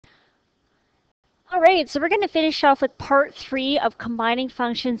All right, so we're going to finish off with part 3 of combining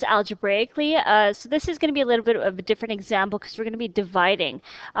functions algebraically. So this is going to be a little bit of a different example because we're going to be dividing.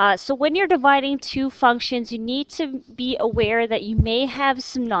 So when you're dividing two functions, you need to be aware that you may have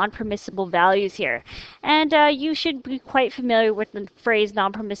some non-permissible values here. And you should be quite familiar with the phrase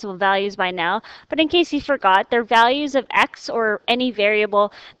non-permissible values by now. But in case you forgot, they're values of x or any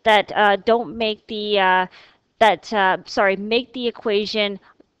variable that don't make the make the equation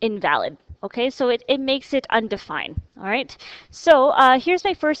invalid. Okay, so it makes it undefined. All right, so here's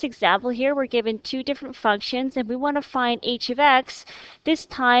my first example here. We're given two different functions and we want to find h of x. This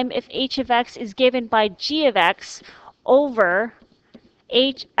time if h of x is given by g of x over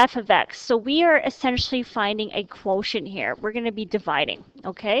f of x. So we are essentially finding a quotient here. We're going to be dividing,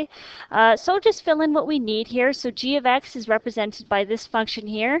 okay? So just fill in what we need here. So g of x is represented by this function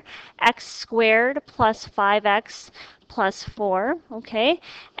here, x squared plus 5x plus 4, okay?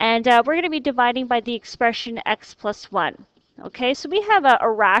 And we're going to be dividing by the expression x plus 1. Okay, so we have a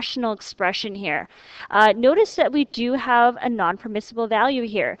rational expression here. Notice that we do have a non-permissible value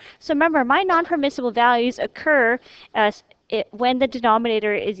here. So remember, my non-permissible values occur when the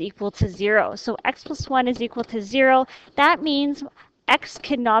denominator is equal to 0. So x plus 1 is equal to 0. That means x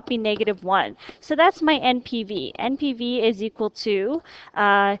cannot be negative 1. So that's my NPV. NPV is equal to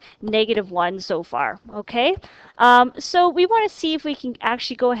negative 1 so far. Okay? So we want to see if we can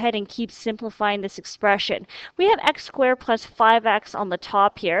actually go ahead and keep simplifying this expression. We have x squared plus 5x on the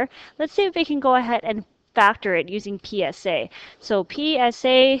top here. Let's see if we can go ahead and factor it using PSA. So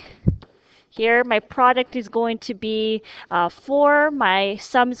PSA, here, my product is going to be 4, my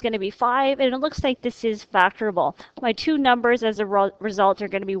sum is going to be 5, and it looks like this is factorable. My two numbers as a result are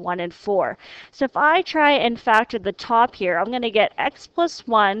going to be 1 and 4. So if I try and factor the top here, I'm going to get x plus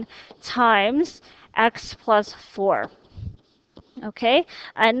 1 times x plus 4. Okay,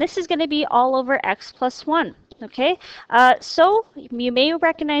 and this is going to be all over x plus 1. Okay, so you may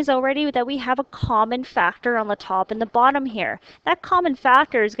recognize already that we have a common factor on the top and the bottom here. That common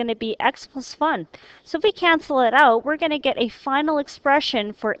factor is going to be x plus 1. So if we cancel it out, we're going to get a final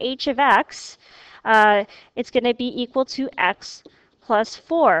expression for h of x. It's going to be equal to x plus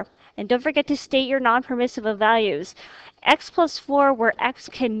 4. And don't forget to state your non-permissible values. X plus 4, where x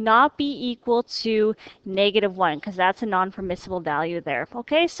cannot be equal to negative 1, because that's a non-permissible value there.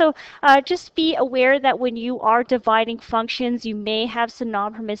 Okay, so just be aware that when you are dividing functions, you may have some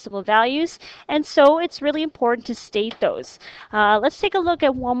non-permissible values, and so it's really important to state those. Let's take a look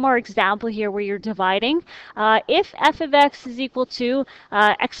at one more example here where you're dividing. If f of x is equal to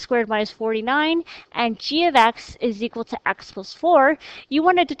x squared minus 49, and g of x is equal to x plus 4, you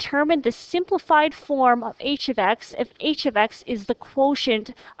want to determine the simplified form of h of x if h of x is the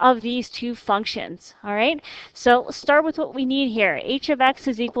quotient of these two functions. All right, so let's start with what we need here. H of x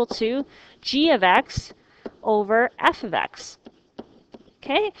is equal to g of x over f of x.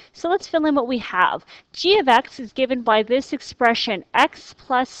 Okay, so let's fill in what we have. G of x is given by this expression, x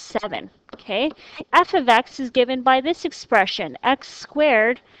plus 7. Okay, f of x is given by this expression, x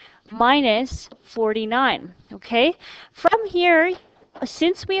squared minus 49. Okay, from here,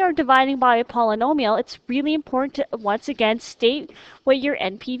 since we are dividing by a polynomial, it's really important to once again state what your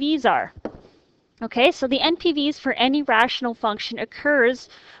NPVs are. Okay, so the NPVs for any rational function occurs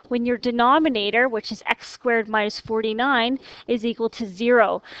when your denominator, which is x squared minus 49, is equal to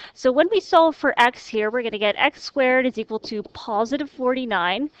 0. So when we solve for x here, we're going to get x squared is equal to positive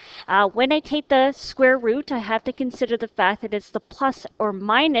 49. When I take the square root, I have to consider the fact that it's the plus or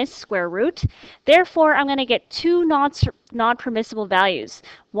minus square root. Therefore, I'm going to get two non-permissible values.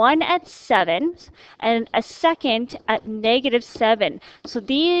 One at 7 and a second at negative 7. So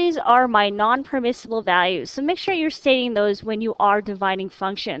these are my non-permissible values. So make sure you're stating those when you are dividing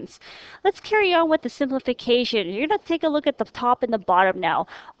functions. Let's carry on with the simplification. You're going to take a look at the top and the bottom now.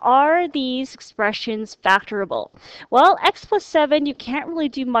 Are these expressions factorable? Well, x plus 7, you can't really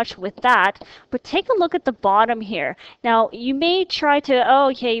do much with that, but take a look at the bottom here. Now, you may try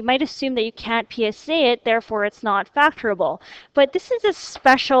to, you might assume that you can't PSA it, therefore it's not factorable. But this is a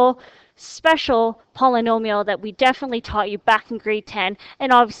special polynomial that we definitely taught you back in grade 10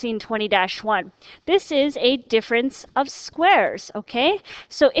 and obviously in 20-1. This is a difference of squares, okay?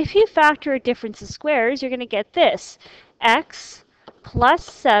 So if you factor a difference of squares, you're going to get this, x plus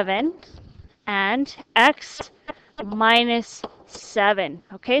 7 and x minus 7.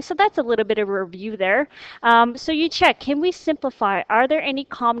 Okay, so that's a little bit of a review there. So you check, can we simplify? Are there any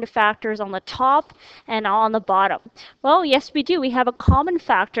common factors on the top and on the bottom? Well, yes, we do. We have a common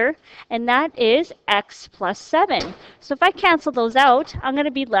factor, and that is x plus 7. So if I cancel those out, I'm going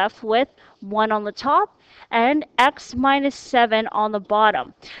to be left with 1 on the top and x minus 7 on the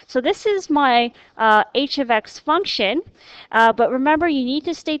bottom. So this is my h of x function, but remember you need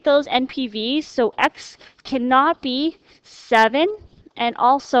to state those NPVs, so x cannot be 7 and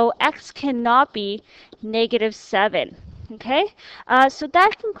also x cannot be negative 7. Okay, so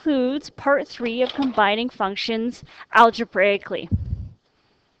that concludes part 3 of combining functions algebraically.